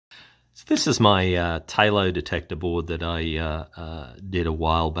This is my Tayloe detector board that I did a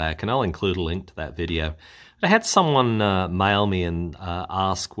while back, and I'll include a link to that video. I had someone mail me and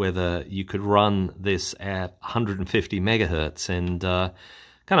ask whether you could run this at 150 megahertz, and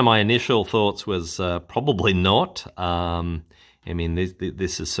kind of my initial thoughts was probably not. I mean,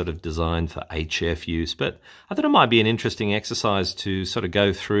 this is sort of designed for HF use, but I thought it might be an interesting exercise to sort of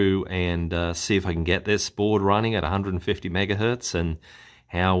go through and see if I can get this board running at 150 megahertz and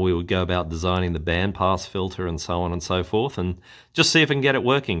how we would go about designing the bandpass filter and so on and so forth, and just see if I can get it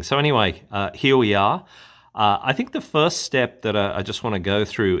working. So anyway, here we are. I think the first step that I just want to go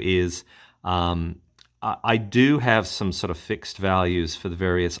through is I do have some sort of fixed values for the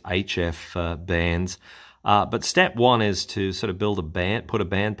various HF bands, but step one is to sort of put a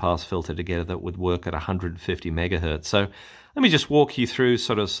bandpass filter together that would work at 150 megahertz. So let me just walk you through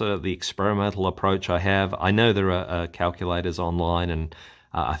sort of the experimental approach I have. I know there are calculators online, and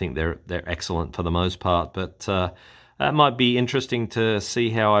I think they're excellent for the most part, but that might be interesting to see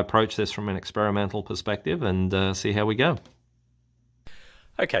how I approach this from an experimental perspective and see how we go.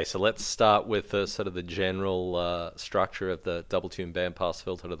 Okay, so let's start with sort of the general structure of the double tune bandpass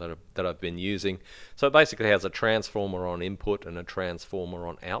filter that I've been using. So it basically has a transformer on input and a transformer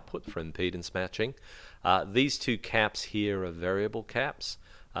on output for impedance matching. These two caps here are variable caps.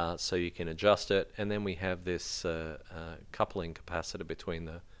 So you can adjust it, and then we have this coupling capacitor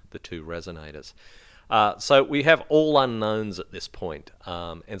between the two resonators. So we have all unknowns at this point,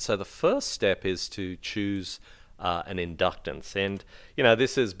 and so the first step is to choose an inductance, and you know,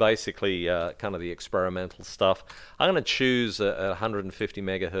 this is basically kind of the experimental stuff. I'm going to choose 150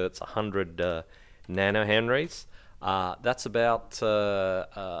 megahertz, 100 nanohenries. That's about,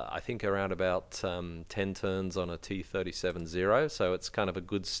 I think, around about 10 turns on a T37-0, so it's kind of a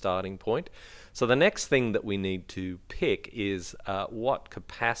good starting point. So the next thing that we need to pick is what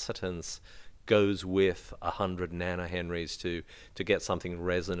capacitance goes with 100 nanohenries to get something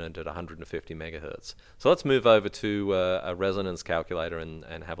resonant at 150 megahertz. So let's move over to a resonance calculator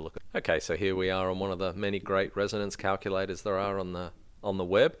and have a look. Okay, so here we are on one of the many great resonance calculators there are on the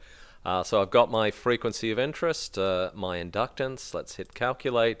web. So I've got my frequency of interest, my inductance. Let's hit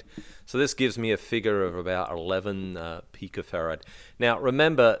calculate. So this gives me a figure of about 11 picofarad. Now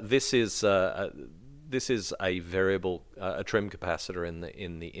remember, this is a variable, a trim capacitor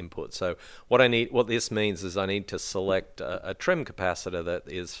in the input. So what this means is I need to select a trim capacitor that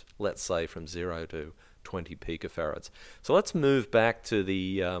is, let's say, from 0 to 20 picofarads. So let's move back to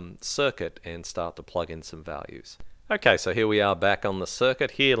the circuit and start to plug in some values. Okay, so here we are back on the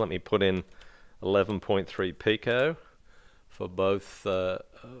circuit. Here, let me put in 11.3 pico for both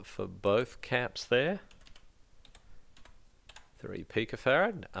caps there. 3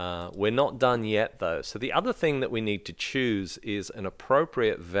 picofarad. We're not done yet though. So the other thing that we need to choose is an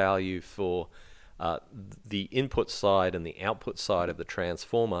appropriate value for the input side and the output side of the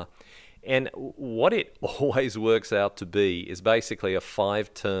transformer. And what it always works out to be is basically a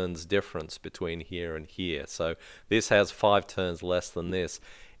 5 turns difference between here and here. So this has 5 turns less than this.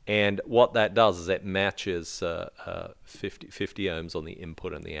 And what that does is it matches 50 ohms on the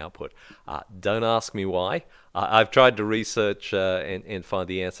input and the output. Don't ask me why. I've tried to research and find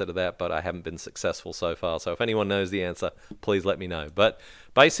the answer to that, but I haven't been successful so far. So if anyone knows the answer, please let me know. But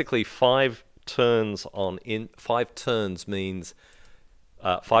basically 5 turns means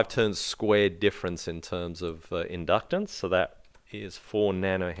 5 turns squared difference in terms of inductance, so that is 4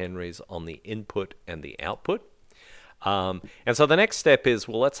 nanohenries on the input and the output. And so the next step is,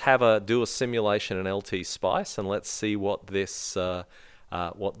 well, let's do a simulation in LTSpice, and let's see what this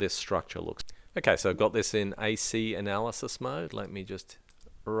structure looks like. Okay, so I've got this in AC analysis mode. Let me just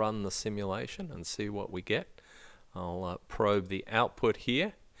run the simulation and see what we get. I'll probe the output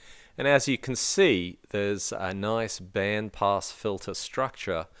here. And as you can see, there's a nice bandpass filter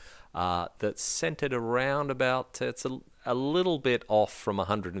structure that's centered around about, it's a little bit off from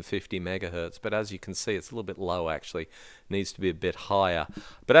 150 megahertz, but as you can see, it's a little bit low actually, needs to be a bit higher.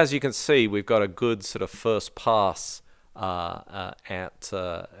 But as you can see, we've got a good sort of first pass at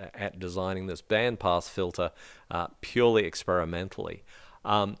designing this bandpass filter purely experimentally.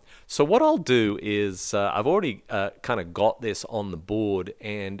 So what I'll do is I've already kind of got this on the board,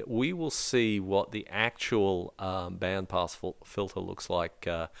 and we will see what the actual bandpass filter looks like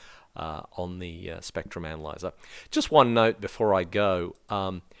on the spectrum analyzer. Just one note before I go.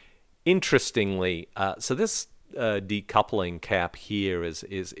 Interestingly, so this decoupling cap here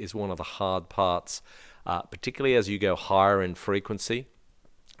is one of the hard parts, particularly as you go higher in frequency.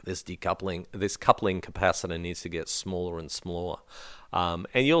 This coupling capacitor needs to get smaller and smaller. And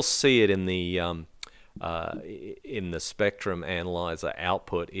you'll see it in the in the spectrum analyzer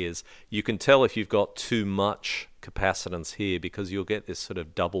output is you can tell if you've got too much capacitance here, because you'll get this sort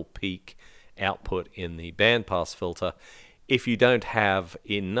of double peak output in the bandpass filter. If you don't have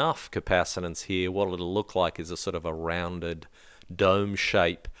enough capacitance here, what it'll look like is a sort of a rounded dome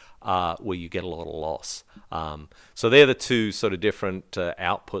shape where you get a lot of loss. So they're the two sort of different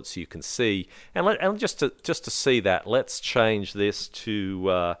outputs you can see. And just to see that, let's change this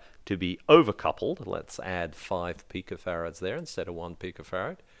to be overcoupled. Let's add 5 picofarads there instead of 1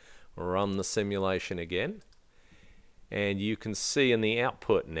 picofarad. Run the simulation again. And you can see in the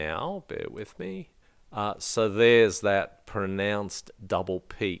output now, bear with me, so there's that pronounced double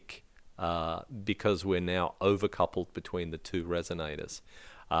peak because we're now overcoupled between the two resonators.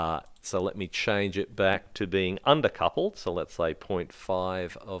 So let me change it back to being undercoupled. So let's say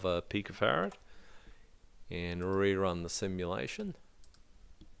 0.5 of a picofarad and rerun the simulation.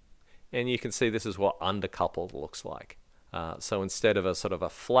 And you can see this is what undercoupled looks like. So instead of a sort of a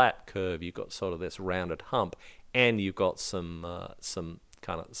flat curve, you've got sort of this rounded hump, and you've got some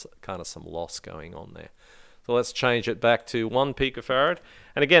kind of some loss going on there. So let's change it back to 1 picofarad.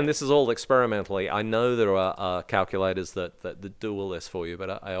 And again, this is all experimentally. I know there are calculators that do all this for you,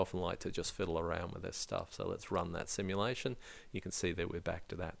 but I often like to just fiddle around with this stuff. So let's run that simulation. You can see that we're back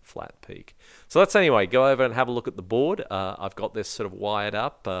to that flat peak. So let's anyway go over and have a look at the board. I've got this sort of wired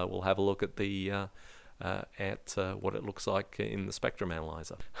up. We'll have a look at the what it looks like in the spectrum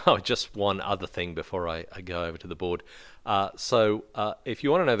analyzer. Oh, just one other thing before I go over to the board. So if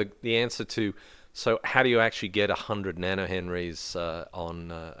you want to know the answer to, so how do you actually get 100 nanohenries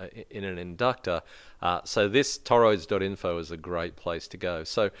in an inductor? So this Toroids.info is a great place to go.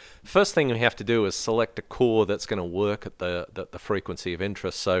 So first thing we have to do is select a core that's going to work at the frequency of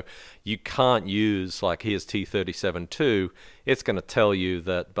interest. So you can't use, like here's T37.2, it's going to tell you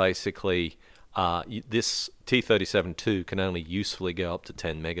that basically this T37.2 can only usefully go up to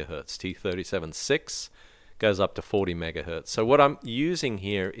 10 megahertz. T37.6 goes up to 40 megahertz. So what I'm using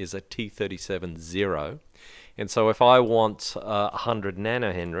here is a T37.0, and so if I want 100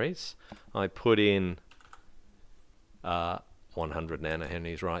 nanohenries, I put in 100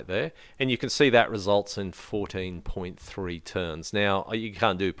 nanohenries right there, and you can see that results in 14.3 turns. Now you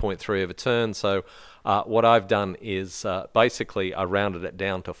can't do 0.3 of a turn, so what I've done is basically I rounded it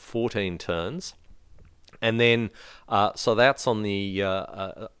down to 14 turns. And then, so that's on the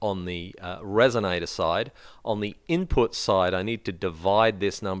resonator side. On the input side, I need to divide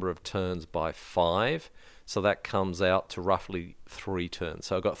this number of turns by 5. So that comes out to roughly 3 turns.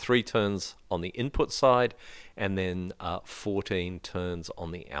 So I've got 3 turns on the input side, and then 14 turns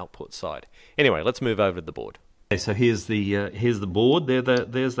on the output side. Anyway, let's move over to the board. Okay, so here's the board.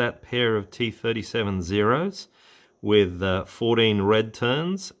 There's that pair of T37 zeros with 14 red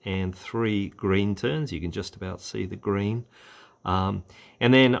turns and 3 green turns. You can just about see the green. And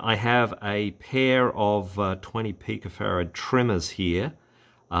then I have a pair of 20 picofarad trimmers here.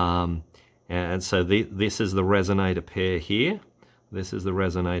 And so this is the resonator pair here. This is the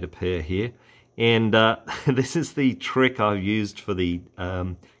resonator pair here. And this is the trick I've used for the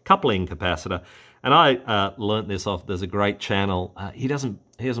coupling capacitor. And I learnt this off. There's a great channel. He doesn't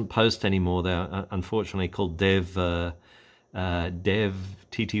post anymore though, unfortunately, called Dev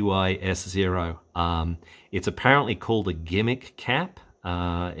TTYS0. It's apparently called a gimmick cap.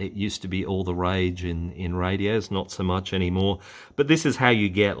 It used to be all the rage in radios, not so much anymore. But this is how you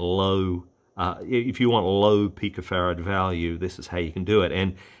get low. If you want low picofarad value, this is how you can do it.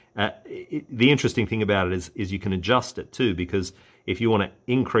 And the interesting thing about it is you can adjust it too, because if you want to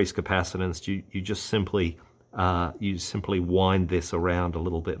increase capacitance, you just simply wind this around a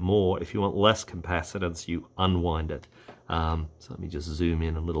little bit more. If you want less capacitance, you unwind it. So let me just zoom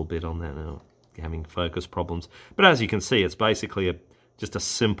in a little bit on that now. Having focus problems, but as you can see, it's basically just a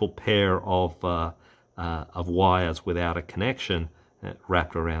simple pair of wires without a connection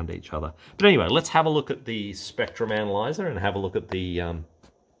wrapped around each other. But anyway, let's have a look at the spectrum analyzer and have a look at the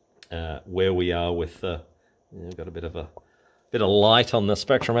where we are with. We've got a bit of light on the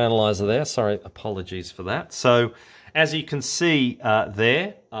spectrum analyzer there. Sorry, apologies for that. So as you can see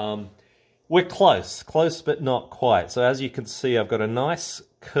there, we're close but not quite. So as you can see, I've got a nice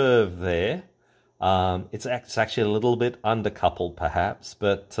curve there. It's actually a little bit undercoupled perhaps,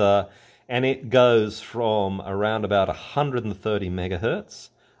 but and it goes from around about 130 megahertz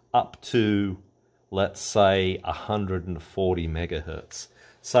up to, let's say, 140 megahertz.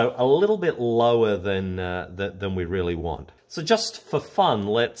 So a little bit lower than we really want. So just for fun,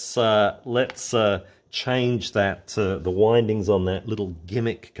 let's change that the windings on that little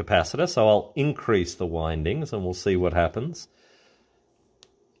gimmick capacitor. So I'll increase the windings and we'll see what happens.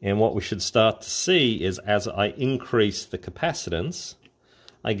 And what we should start to see is as I increase the capacitance,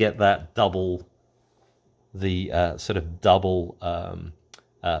 I get that double, the sort of double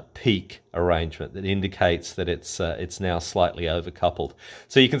peak arrangement that indicates that it's now slightly overcoupled.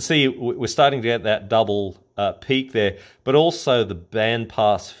 So you can see we're starting to get that double peak there, but also the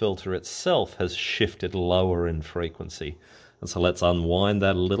bandpass filter itself has shifted lower in frequency. And so let's unwind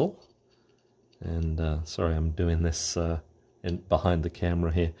that a little. And sorry, I'm doing this behind the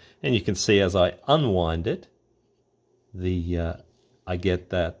camera here. And you can see as I unwind it, I get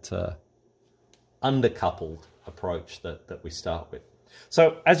that undercoupled approach that we start with.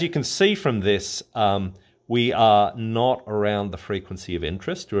 So as you can see from this, we are not around the frequency of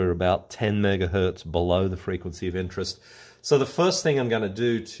interest. We're about 10 megahertz below the frequency of interest. So the first thing I'm going to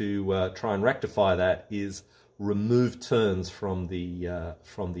do to try and rectify that is remove turns from the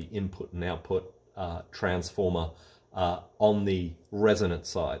input and output transformer on the resonant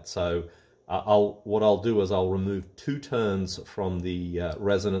side. So what I'll do is I'll remove 2 turns from the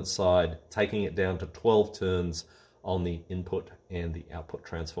resonant side, taking it down to 12 turns on the input and the output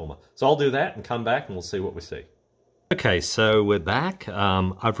transformer. So I'll do that and come back and we'll see what we see. Okay, so we're back.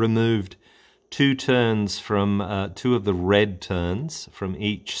 I've removed 2 turns from 2 of the red turns from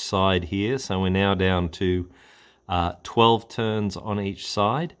each side here. So we're now down to 12 turns on each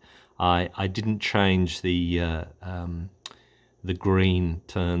side. I didn't change the green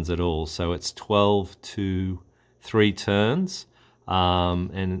turns at all, so it's 12 to 3 turns,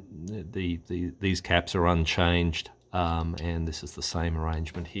 and these caps are unchanged, and this is the same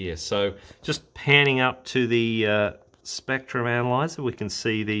arrangement here. So just panning up to the spectrum analyzer, we can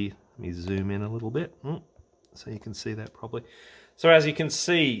see let me zoom in a little bit so you can see that properly. So as you can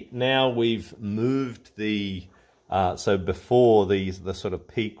see, now we've moved so before the sort of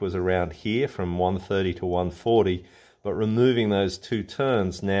peak was around here from 130 to 140, but removing those 2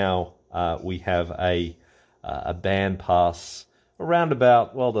 turns, now we have a band pass around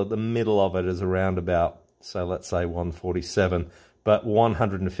about, well, the middle of it is around about, so let's say 147, but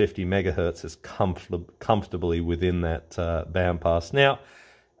 150 megahertz is comfortably within that band pass. Now,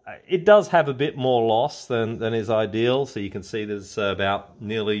 it does have a bit more loss than is ideal, so you can see there's about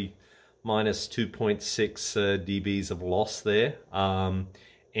nearly minus 2.6 dBs of loss there.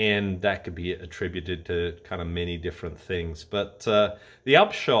 And that could be attributed to kind of many different things. But the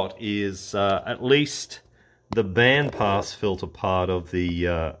upshot is at least the bandpass filter part of the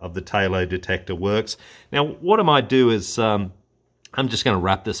Tayloe detector works. Now, what I might do is I'm just going to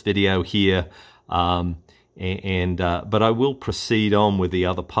wrap this video here, but I will proceed on with the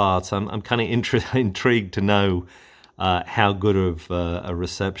other parts. I'm kind of intrigued to know how good of a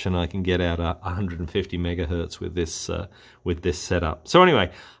reception I can get out of 150 megahertz with this setup. So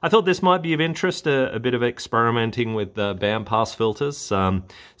anyway, I thought this might be of interest, a bit of experimenting with bandpass filters.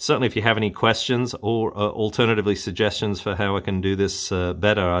 Certainly if you have any questions or alternatively suggestions for how I can do this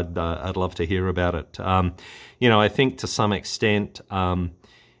better, I'd love to hear about it. You know, I think to some extent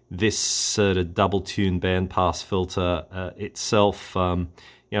this sort of double-tuned bandpass filter itself,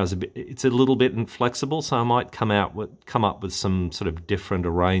 you know, it's a little bit inflexible, so I might come up with some sort of different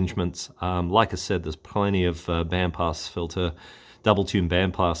arrangements. Like I said, there's plenty of bandpass filter, double-tune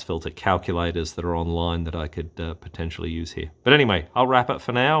bandpass filter calculators that are online that I could potentially use here. But anyway, I'll wrap it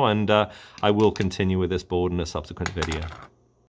for now, and I will continue with this board in a subsequent video.